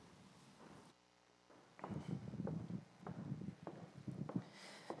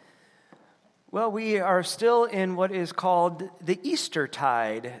Well, we are still in what is called the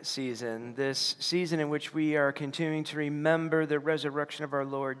Eastertide season, this season in which we are continuing to remember the resurrection of our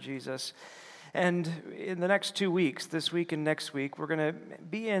Lord Jesus. And in the next 2 weeks, this week and next week, we're going to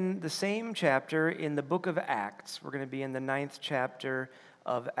be in the same chapter in the book of Acts. We're going to be in the 9th chapter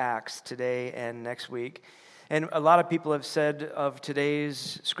of Acts today and next week. And a lot of people have said of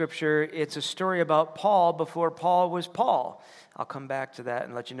today's scripture, it's a story about Paul before Paul was Paul. I'll come back to that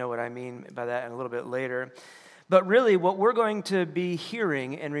and let you know what I mean by that in a little bit later. But really, what we're going to be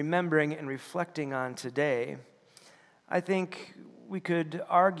hearing and remembering and reflecting on today, I think we could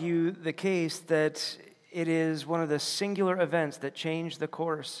argue the case that it is one of the singular events that changed the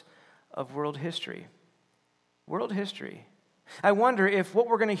course of world history. World history. I wonder if what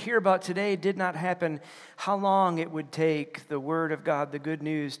we're going to hear about today did not happen, how long it would take the Word of God, the good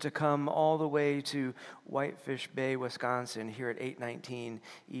news, to come all the way to Whitefish Bay, Wisconsin, here at 819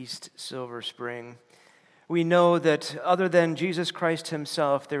 East Silver Spring. We know that other than Jesus Christ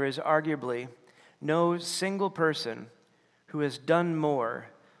himself, there is arguably no single person who has done more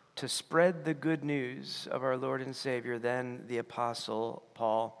to spread the good news of our Lord and Savior than the Apostle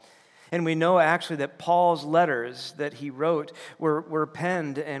Paul. And we know actually that Paul's letters that he wrote were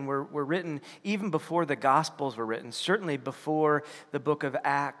penned and were written even before the Gospels were written, certainly before the book of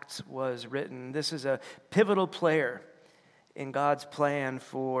Acts was written. This is a pivotal player in God's plan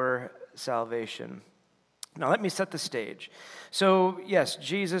for salvation. Now let me set the stage. So yes,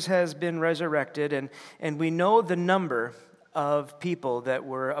 Jesus has been resurrected, and we know the number of people that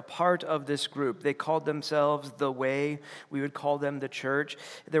were a part of this group. They called themselves the Way. We would call them the church.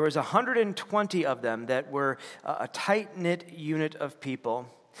 There was 120 of them that were a tight-knit unit of people.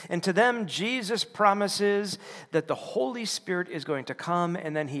 And to them, Jesus promises that the Holy Spirit is going to come,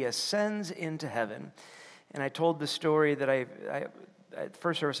 and then he ascends into heaven. And I told the story that at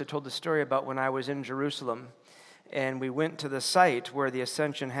first service, I told the story about when I was in Jerusalem, and we went to the site where the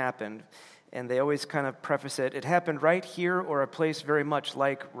ascension happened. And they always kind of preface it, it happened right here or a place very much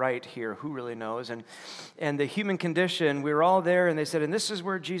like right here. Who really knows? And the human condition, we were all there, and they said, and this is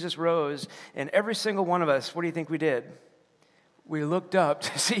where Jesus rose. And every single one of us, what do you think we did? We looked up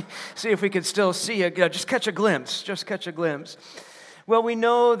to see if we could still see it. Just catch a glimpse. Well, we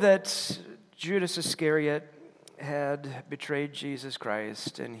know that Judas Iscariot had betrayed Jesus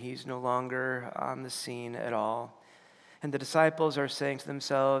Christ, and he's no longer on the scene at all. And the disciples are saying to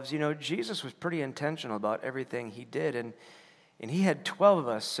themselves, Jesus was pretty intentional about everything he did, and he had 12 of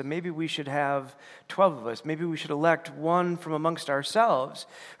us, so maybe we should have 12 of us. Maybe we should elect one from amongst ourselves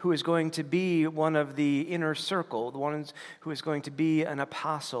who is going to be one of the inner circle, the one who is going to be an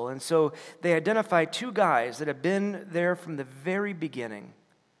apostle. And so they identify 2 guys that have been there from the very beginning.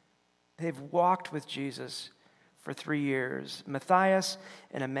 They've walked with Jesus for 3 years, Matthias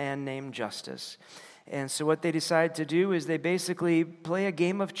and a man named Justus. And so what they decide to do is they basically play a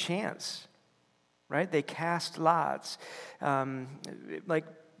game of chance, right? They cast lots, like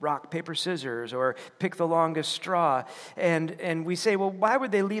rock, paper, scissors, or pick the longest straw. And we say, well, why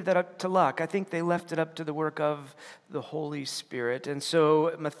would they leave that up to luck? I think they left it up to the work of the Holy Spirit. And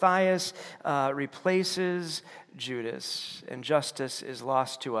so Matthias replaces Judas, and Justus is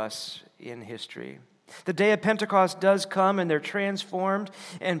lost to us in history. The day of Pentecost does come, and they're transformed,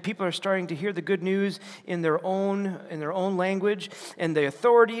 and people are starting to hear the good news in their own language. And the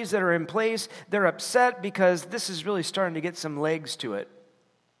authorities that are in place, they're upset because this is really starting to get some legs to it.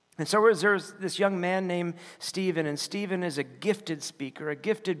 And so there's this young man named Stephen, and Stephen is a gifted speaker, a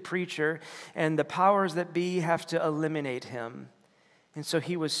gifted preacher, and the powers that be have to eliminate him. And so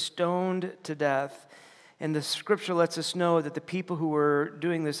he was stoned to death. And the scripture lets us know that the people who were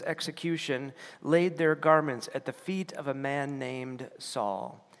doing this execution laid their garments at the feet of a man named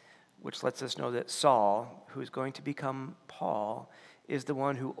Saul, which lets us know that Saul, who is going to become Paul, is the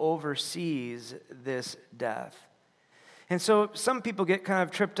one who oversees this death. And so some people get kind of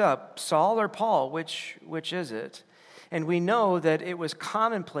tripped up. Saul or Paul, which is it? And we know that it was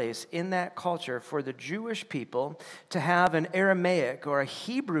commonplace in that culture for the Jewish people to have an Aramaic or a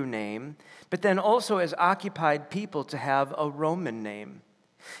Hebrew name, but then also as occupied people to have a Roman name.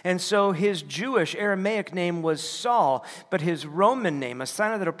 And so his Jewish Aramaic name was Saul, but his Roman name, a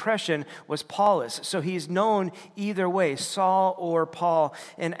sign of that oppression, was Paulus. So he's known either way, Saul or Paul.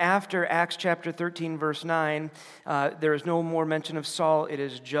 And after Acts chapter 13, verse 9, there is no more mention of Saul, it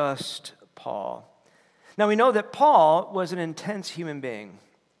is just Paul. Now, we know that Paul was an intense human being.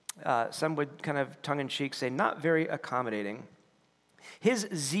 Some would kind of tongue-in-cheek say not very accommodating. His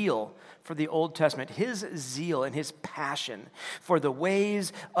zeal for the Old Testament, his zeal and his passion for the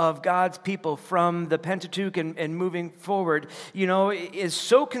ways of God's people from the Pentateuch and moving forward, is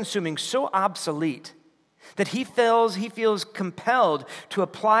so consuming, so obsolete, that he feels compelled to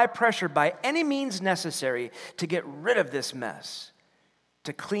apply pressure by any means necessary to get rid of this mess,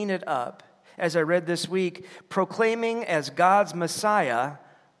 to clean it up. As I read this week, proclaiming as God's Messiah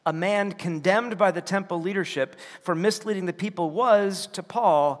a man condemned by the temple leadership for misleading the people was, to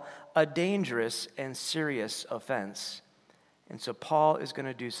Paul, a dangerous and serious offense. And so Paul is going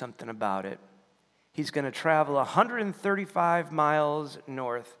to do something about it. He's going to travel 135 miles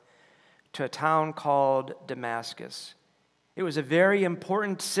north to a town called Damascus. It was a very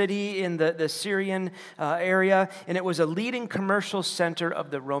important city in the Syrian area, and it was a leading commercial center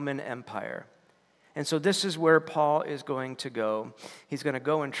of the Roman Empire. And so this is where Paul is going to go. He's going to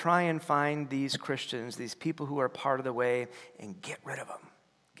go and try and find these Christians, these people who are part of the way, and get rid of them.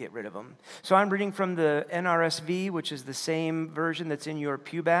 Get rid of them. So I'm reading from the NRSV, which is the same version that's in your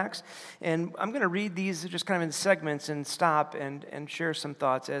pewbacks. And I'm going to read these just kind of in segments and stop and share some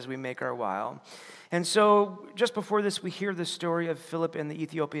thoughts as we make our while. And so just before this, we hear the story of Philip and the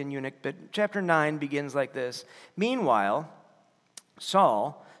Ethiopian eunuch. But chapter 9 begins like this. Meanwhile,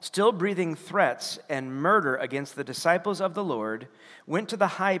 Saul, still breathing threats and murder against the disciples of the Lord, went to the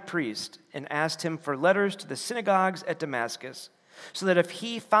high priest and asked him for letters to the synagogues at Damascus, so that if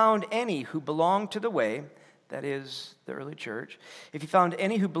he found any who belonged to the way, that is, the early church, if he found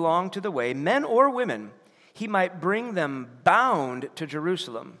any who belonged to the way, men or women, he might bring them bound to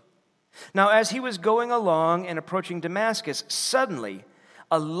Jerusalem. Now, as he was going along and approaching Damascus, suddenly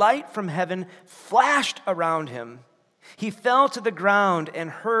a light from heaven flashed around him. He fell to the ground and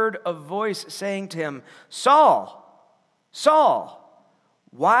heard a voice saying to him, "Saul, Saul,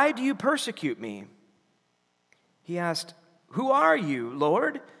 why do you persecute me?" He asked, "Who are you,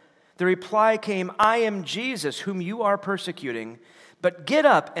 Lord?" The reply came, "I am Jesus, whom you are persecuting. But get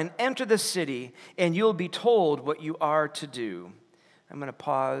up and enter the city, and you'll be told what you are to do." I'm going to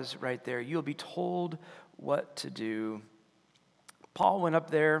pause right there. You'll be told what to do. Paul went up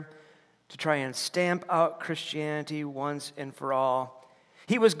there to try and stamp out Christianity once and for all.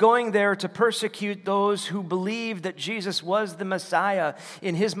 He was going there to persecute those who believed that Jesus was the Messiah.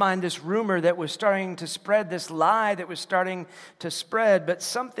 In his mind, this rumor that was starting to spread, this lie that was starting to spread, but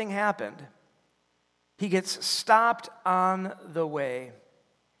something happened. He gets stopped on the way.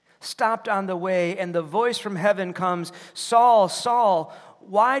 Stopped on the way, and the voice from heaven comes, "Saul, Saul,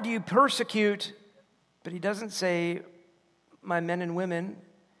 why do you persecute?" But he doesn't say, "My men and women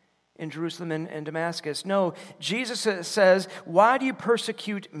in Jerusalem and Damascus." No, Jesus says, "Why do you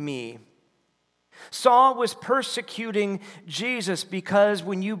persecute me?" Saul was persecuting Jesus because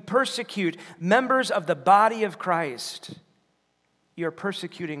when you persecute members of the body of Christ, you're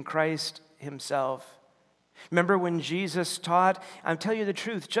persecuting Christ himself. Remember when Jesus taught, "I'll tell you the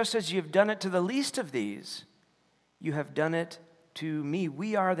truth, just as you've done it to the least of these, you have done it to me."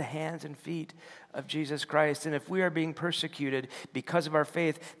 We are the hands and feet of Jesus Christ. And if we are being persecuted because of our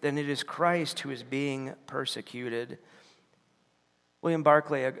faith, then it is Christ who is being persecuted. William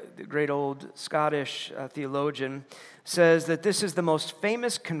Barclay, a great old Scottish theologian, says that this is the most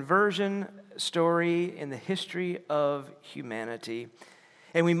famous conversion story in the history of humanity.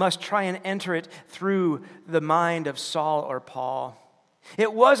 And we must try and enter it through the mind of Saul or Paul.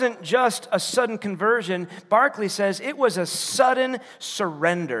 It wasn't just a sudden conversion. Barclay says it was a sudden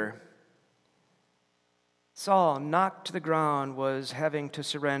surrender. Saul, knocked to the ground, was having to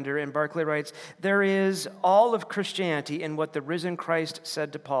surrender. And Barclay writes, "There is all of Christianity in what the risen Christ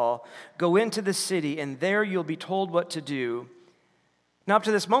said to Paul. Go into the city, and there you'll be told what to do." Now, up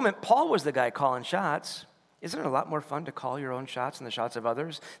to this moment, Paul was the guy calling shots. Isn't it a lot more fun to call your own shots and the shots of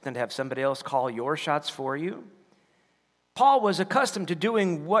others than to have somebody else call your shots for you? Paul was accustomed to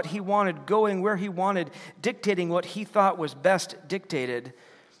doing what he wanted, going where he wanted, dictating what he thought was best dictated.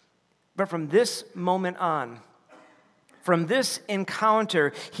 But from this moment on, from this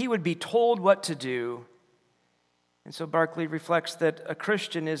encounter, he would be told what to do. And so Barclay reflects that a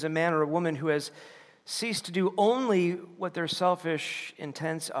Christian is a man or a woman who has ceased to do only what their selfish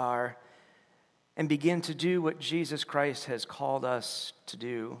intents are and begin to do what Jesus Christ has called us to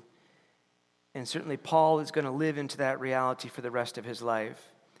do. And certainly Paul is going to live into that reality for the rest of his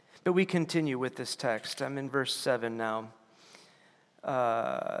life. But we continue with this text. I'm in verse 7 now.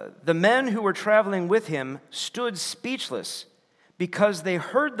 The men who were traveling with him stood speechless because they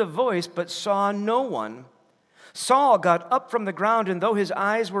heard the voice but saw no one. Saul got up from the ground, and though his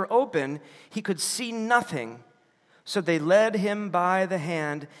eyes were open, he could see nothing. So they led him by the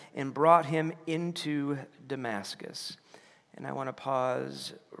hand and brought him into Damascus. And I want to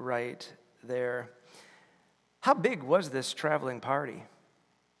pause right there. How big was this traveling party?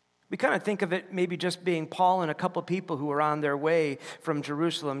 We kind of think of it maybe just being Paul and a couple people who were on their way from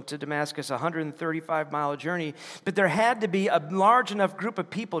Jerusalem to Damascus, a 135-mile journey. But there had to be a large enough group of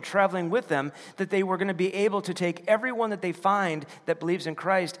people traveling with them that they were going to be able to take everyone that they find that believes in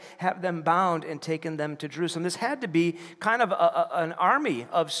Christ, have them bound and taken them to Jerusalem. This had to be kind of an army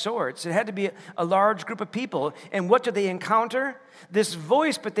of sorts. It had to be a large group of people. And what do they encounter? This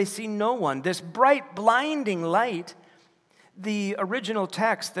voice, but they see no one. This bright, blinding light. The original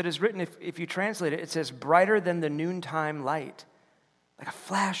text that is written, if you translate it, it says brighter than the noontime light, like a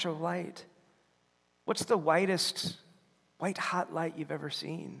flash of light. What's the white hot light you've ever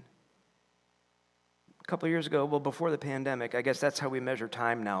seen? A couple of years ago, well, before the pandemic, I guess that's how we measure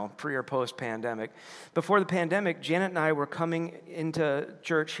time now, pre or post pandemic. Before the pandemic, Janet and I were coming into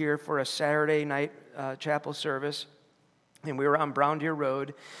church here for a Saturday night chapel service, and we were on Brown Deer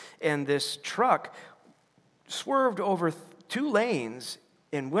Road, and this truck swerved over 2 lanes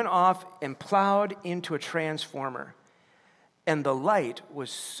and went off and plowed into a transformer. And the light was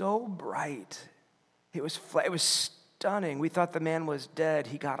so bright. It was stunning. We thought the man was dead.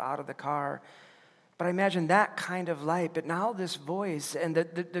 He got out of the car. But I imagine that kind of light. But now this voice and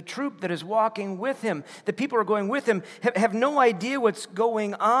the troop that is walking with him, the people who are going with him, have no idea what's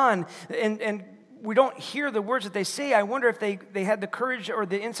going on. And we don't hear the words that they say. I wonder if they had the courage or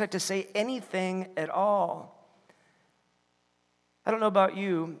the insight to say anything at all. I don't know about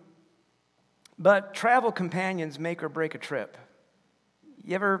you, but travel companions make or break a trip.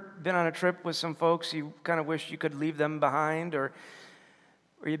 You ever been on a trip with some folks you kind of wish you could leave them behind? Or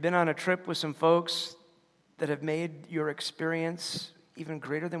you've been on a trip with some folks that have made your experience even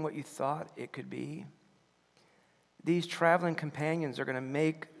greater than what you thought it could be? These traveling companions are going to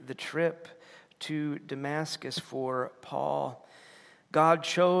make the trip to Damascus for Paul. God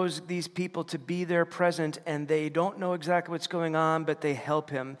chose these people to be there present, and they don't know exactly what's going on, but they help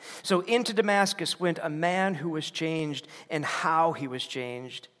him. So into Damascus went a man who was changed, and how he was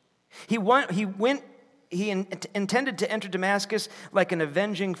changed. He intended to enter Damascus like an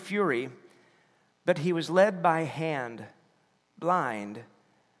avenging fury, but he was led by hand, blind,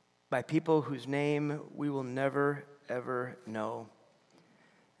 by people whose name we will never, ever know.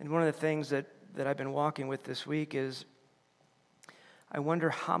 And one of the things that I've been walking with this week is I wonder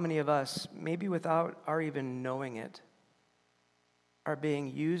how many of us, maybe without our even knowing it, are being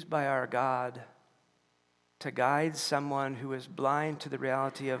used by our God to guide someone who is blind to the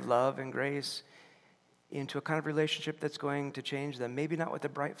reality of love and grace into a kind of relationship that's going to change them. Maybe not with a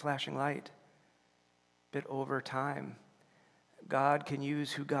bright flashing light, but over time. God can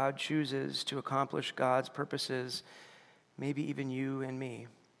use who God chooses to accomplish God's purposes, maybe even you and me.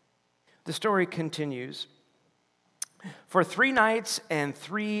 The story continues. For 3 nights and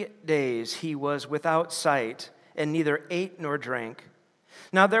 3 days he was without sight and neither ate nor drank.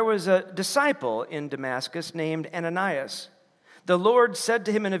 Now there was a disciple in Damascus named Ananias. The Lord said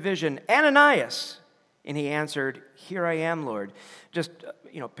to him in a vision, "Ananias!" And he answered, "Here I am, Lord." Just,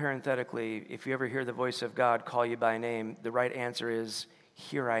 parenthetically, if you ever hear the voice of God call you by name, the right answer is,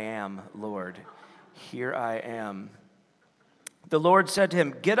 "Here I am, Lord. Here I am." The Lord said to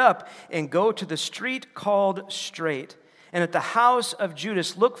him, "Get up and go to the street called Straight, and at the house of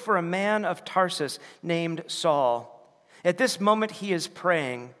Judas look for a man of Tarsus named Saul. At this moment he is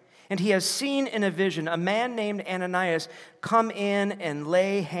praying, and he has seen in a vision a man named Ananias come in and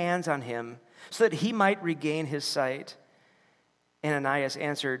lay hands on him so that he might regain his sight." Ananias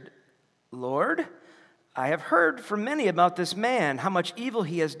answered, "Lord, I have heard from many about this man, how much evil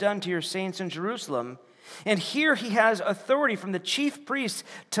he has done to your saints in Jerusalem. And here he has authority from the chief priests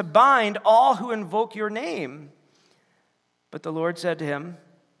to bind all who invoke your name." But the Lord said to him,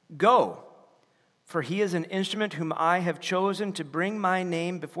 "Go, for he is an instrument whom I have chosen to bring my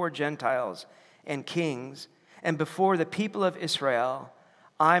name before Gentiles and kings and before the people of Israel.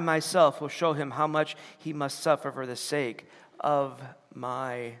 I myself will show him how much he must suffer for the sake of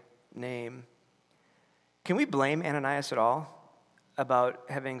my name." Can we blame Ananias at all about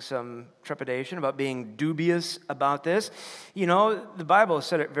having some trepidation, about being dubious about this? The Bible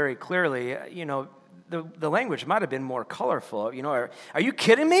said it very clearly. The language might have been more colorful. Are you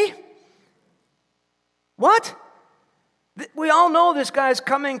kidding me? What? We all know this guy's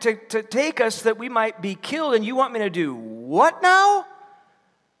coming to take us that we might be killed, and you want me to do what now?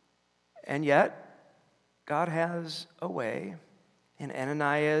 And yet, God has a way, and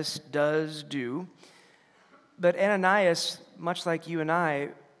Ananias does do. But Ananias, much like you and I,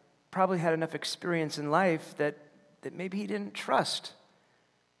 probably had enough experience in life that maybe he didn't trust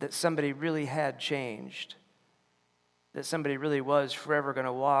that somebody really had changed. that somebody really was forever going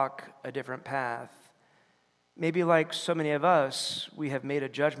to walk a different path. Maybe like so many of us, we have made a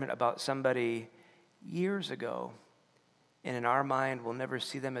judgment about somebody years ago, and in our mind, we'll never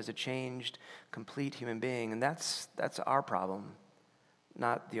see them as a changed, complete human being, and that's our problem,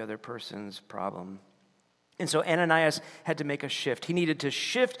 not the other person's problem. And so Ananias had to make a shift. He needed to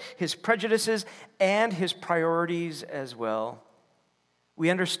shift his prejudices and his priorities as well.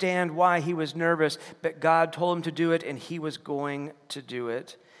 We understand why he was nervous, but God told him to do it, and he was going to do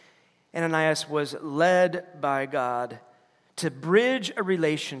it. Ananias was led by God to bridge a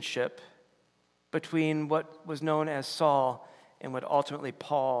relationship between what was known as Saul and what ultimately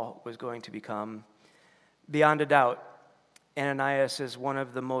Paul was going to become. Beyond a doubt, Ananias is one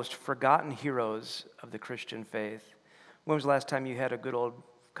of the most forgotten heroes of the Christian faith. When was the last time you had a good old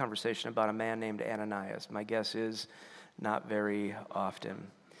conversation about a man named Ananias? My guess is not very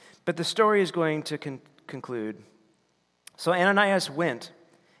often. But the story is going to conclude. So Ananias went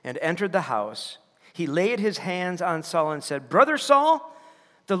and entered the house. He laid his hands on Saul and said, "Brother Saul,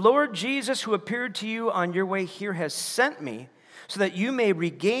 the Lord Jesus, who appeared to you on your way here, has sent me so that you may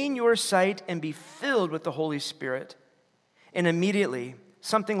regain your sight and be filled with the Holy Spirit." And immediately,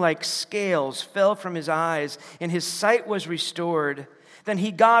 something like scales fell from his eyes, and his sight was restored. Then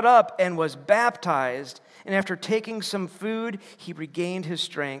he got up and was baptized, and after taking some food, he regained his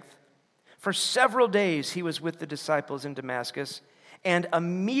strength. For several days he was with the disciples in Damascus, and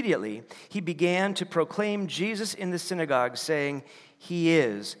immediately he began to proclaim Jesus in the synagogue, saying, "He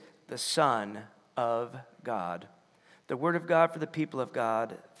is the Son of God." The word of God for the people of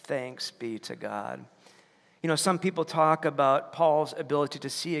God. Thanks be to God. You know, some people talk about Paul's ability to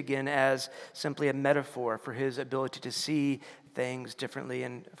see again as simply a metaphor for his ability to see things differently.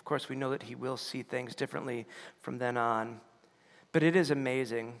 And of course, we know that he will see things differently from then on. But it is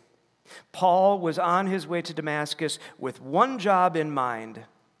amazing. Paul was on his way to Damascus with one job in mind: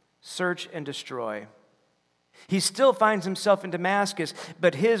 search and destroy. He still finds himself in Damascus,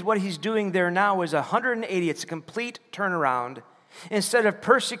 but what he's doing there now is 180. It's a complete turnaround. Instead of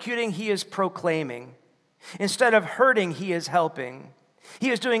persecuting, he is proclaiming. Instead of hurting, he is helping.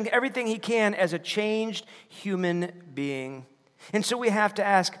 He is doing everything he can as a changed human being. And so we have to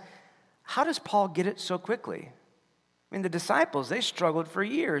ask, how does Paul get it so quickly? I mean, the disciples, they struggled for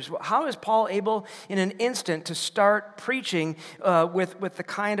years. How is Paul able in an instant to start preaching with the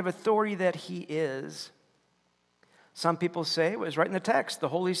kind of authority that he is? Some people say it was right in the text. The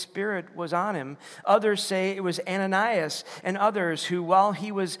Holy Spirit was on him. Others say it was Ananias and others who, while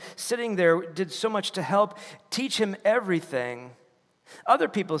he was sitting there, did so much to help teach him everything. Other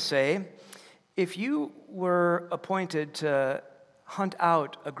people say, if you were appointed to hunt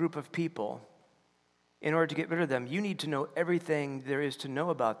out a group of people in order to get rid of them, you need to know everything there is to know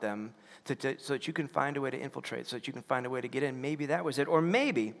about them so that you can find a way to infiltrate, so that you can find a way to get in. Maybe that was it. Or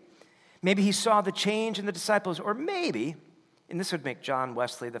maybe he saw the change in the disciples, or maybe, and this would make John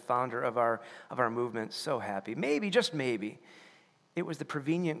Wesley, the founder of our movement, so happy. Maybe, just maybe, it was the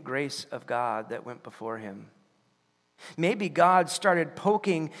prevenient grace of God that went before him. Maybe God started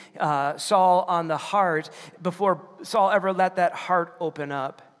poking Saul on the heart before Saul ever let that heart open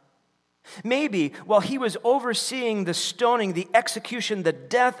up. Maybe while he was overseeing the stoning, the execution, the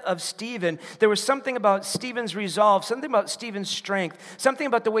death of Stephen, there was something about Stephen's resolve, something about Stephen's strength, something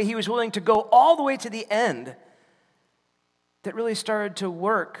about the way he was willing to go all the way to the end that really started to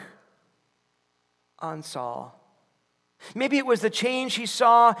work on Saul. Maybe it was the change he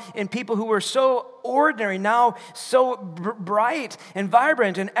saw in people who were so ordinary, now so bright and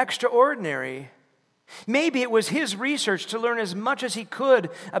vibrant and extraordinary. Maybe it was his research to learn as much as he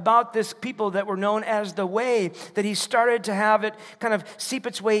could about this people that were known as the Way, that he started to have it kind of seep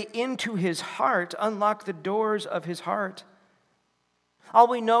its way into his heart, unlock the doors of his heart. All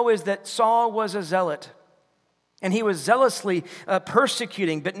we know is that Saul was a zealot, and he was zealously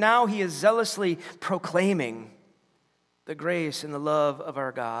persecuting, but now he is zealously proclaiming the grace and the love of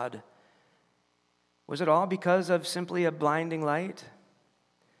our God. Was it all because of simply a blinding light?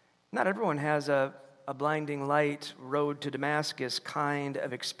 Not everyone has a blinding light, road to Damascus kind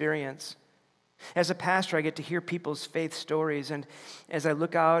of experience. As a pastor, I get to hear people's faith stories, and as I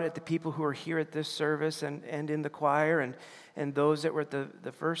look out at the people who are here at this service and in the choir and those that were at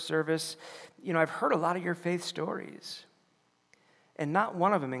the first service, you know, I've heard a lot of your faith stories, and not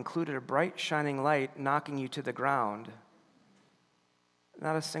one of them included a bright, shining light knocking you to the ground.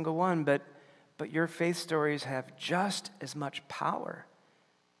 Not a single one, but your faith stories have just as much power.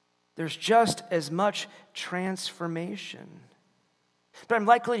 There's just as much transformation. But I'm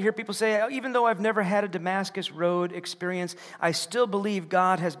likely to hear people say, even though I've never had a Damascus Road experience, I still believe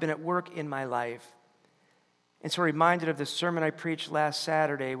God has been at work in my life. And so reminded of the sermon I preached last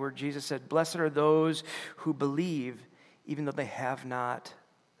Saturday where Jesus said, "Blessed are those who believe, even though they have not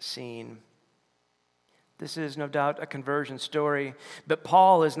seen." This is no doubt a conversion story, but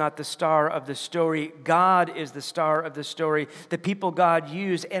Paul is not the star of the story. God is the star of the story. The people God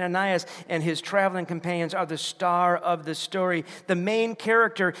used, Ananias and his traveling companions, are the star of the story. The main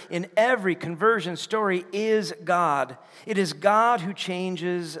character in every conversion story is God. It is God who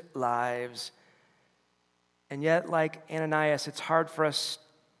changes lives. And yet, like Ananias, it's hard for us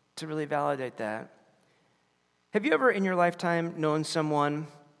to really validate that. Have you ever in your lifetime known someone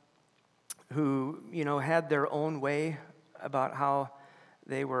who, had their own way about how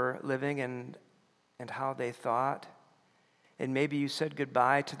they were living and how they thought? And maybe you said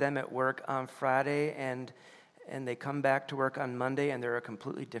goodbye to them at work on Friday and they come back to work on Monday and they're a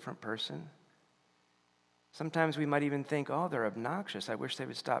completely different person. Sometimes we might even think, oh, they're obnoxious. I wish they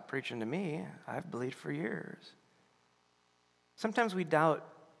would stop preaching to me. I've believed for years. Sometimes we doubt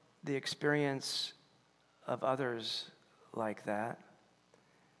the experience of others like that.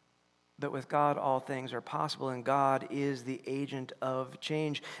 But with God, all things are possible, and God is the agent of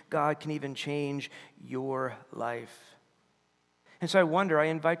change. God can even change your life. And so I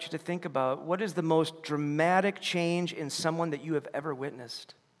invite you to think about, what is the most dramatic change in someone that you have ever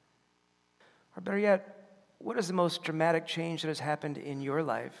witnessed? Or better yet, what is the most dramatic change that has happened in your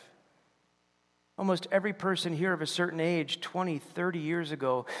life? Almost every person here of a certain age, 20, 30 years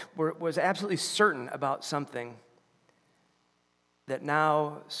ago, was absolutely certain about something that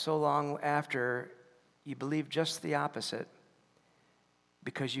now, so long after, you believe just the opposite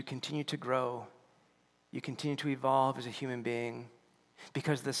because you continue to grow. You continue to evolve as a human being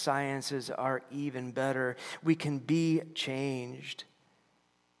because the sciences are even better. We can be changed.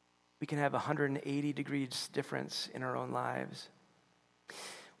 We can have 180 degrees difference in our own lives.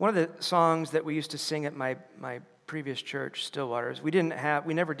 One of the songs that we used to sing at my previous church, Stillwaters,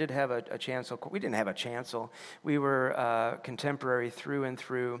 we never did have a chancel. We didn't have a chancel. We were contemporary through and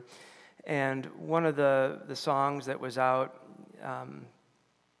through. And one of the songs that was out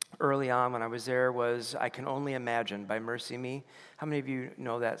early on when I was there was "I Can Only Imagine" by Mercy Me. How many of you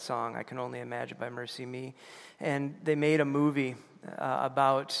know that song, "I Can Only Imagine" by Mercy Me? And they made a movie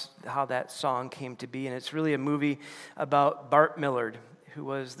about how that song came to be. And it's really a movie about Bart Millard, who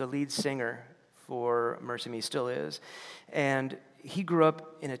was the lead singer for Mercy Me, still is. And he grew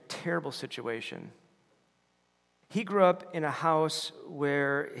up in a terrible situation. He grew up in a house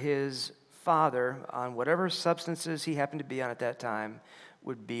where his father, on whatever substances he happened to be on at that time,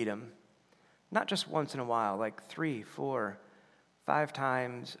 would beat him. Not just once in a while, like 3, 4, 5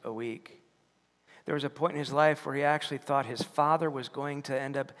 times a week. There was a point in his life where he actually thought his father was going to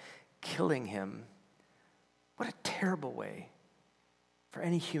end up killing him. What a terrible way for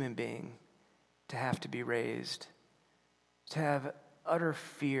any human being to have to be raised, to have utter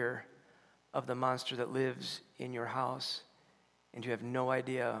fear of the monster that lives in your house, and you have no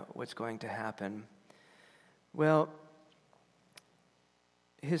idea what's going to happen. Well,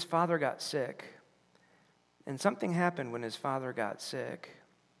 his father got sick, and something happened when his father got sick.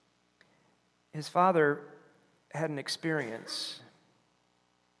 His father had an experience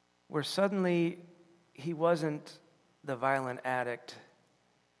where suddenly he wasn't the violent addict.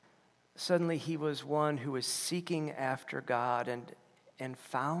 Suddenly he was one who was seeking after God and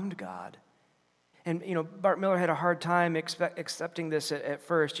found God. And, Bart Millard had a hard time accepting this at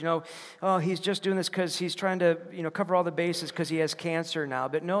first. He's just doing this because he's trying to, cover all the bases because he has cancer now.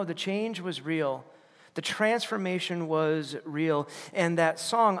 But no, the change was real. The transformation was real. And that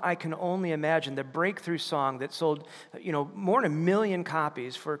song, "I Can Only Imagine," the breakthrough song that sold, more than 1 million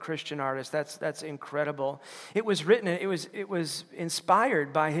copies for a Christian artist, that's incredible. It was written, it was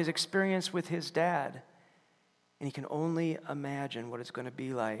inspired by his experience with his dad. And he can only imagine what it's going to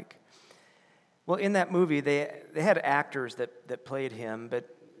be like. Well, in that movie, they had actors that played him, but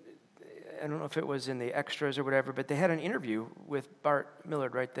I don't know if it was in the extras or whatever, but they had an interview with Bart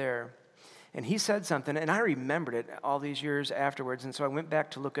Millard right there. And he said something, and I remembered it all these years afterwards, and so I went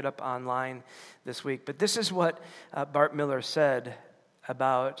back to look it up online this week. But this is what Bart Millard said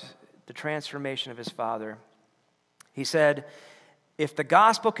about the transformation of his father. He said, "If the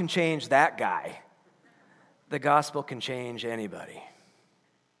gospel can change that guy, the gospel can change anybody.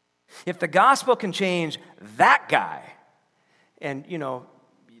 If the gospel can change that guy," and,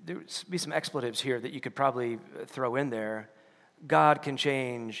 there would be some expletives here that you could probably throw in there, "God can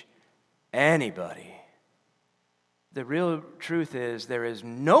change anybody." The real truth is there is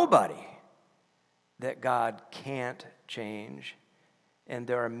nobody that God can't change. And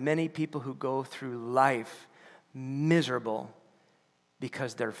there are many people who go through life miserable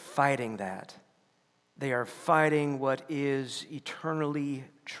because they're fighting that. They are fighting what is eternally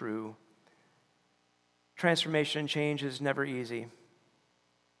true. Transformation and change is never easy.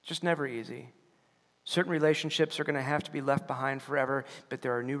 Just never easy. Certain relationships are going to have to be left behind forever, but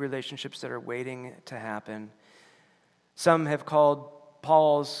there are new relationships that are waiting to happen. Some have called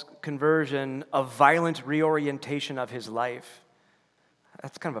Paul's conversion a violent reorientation of his life.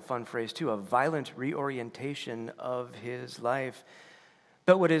 That's kind of a fun phrase too, a violent reorientation of his life.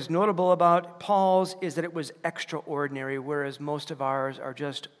 But what is notable about Paul's is that it was extraordinary, whereas most of ours are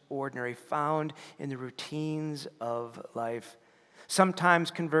just ordinary, found in the routines of life.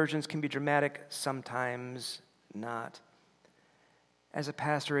 Sometimes conversions can be dramatic, sometimes not. As a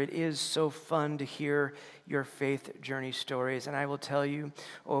pastor, it is so fun to hear your faith journey stories. And I will tell you,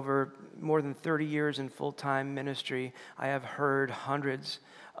 over more than 30 years in full-time ministry, I have heard hundreds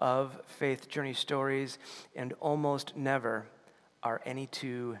of faith journey stories, and almost never are any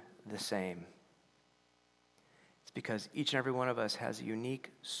two the same. It's because each and every one of us has a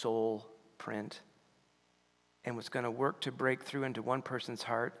unique soul print. And what's going to work to break through into one person's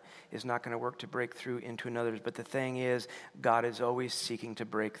heart is not going to work to break through into another's. But the thing is, God is always seeking to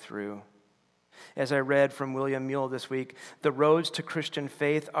break through. As I read from William Mule this week, the roads to Christian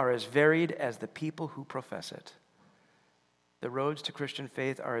faith are as varied as the people who profess it. The roads to Christian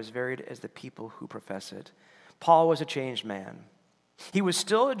faith are as varied as the people who profess it. Paul was a changed man. He was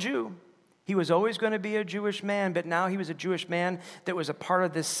still a Jew. He was always going to be a Jewish man, but now he was a Jewish man that was a part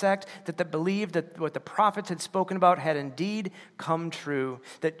of this sect that believed that what the prophets had spoken about had indeed come true,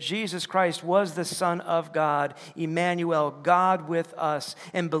 that Jesus Christ was the Son of God, Emmanuel, God with us,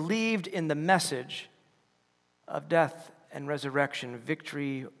 and believed in the message of death and resurrection,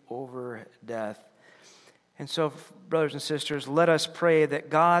 victory over death. And so, brothers and sisters, let us pray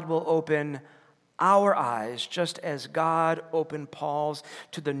that God will open our eyes, just as God opened Paul's,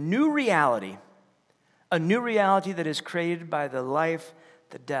 to the new reality, a new reality that is created by the life,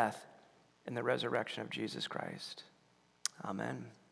 the death, and the resurrection of Jesus Christ. Amen.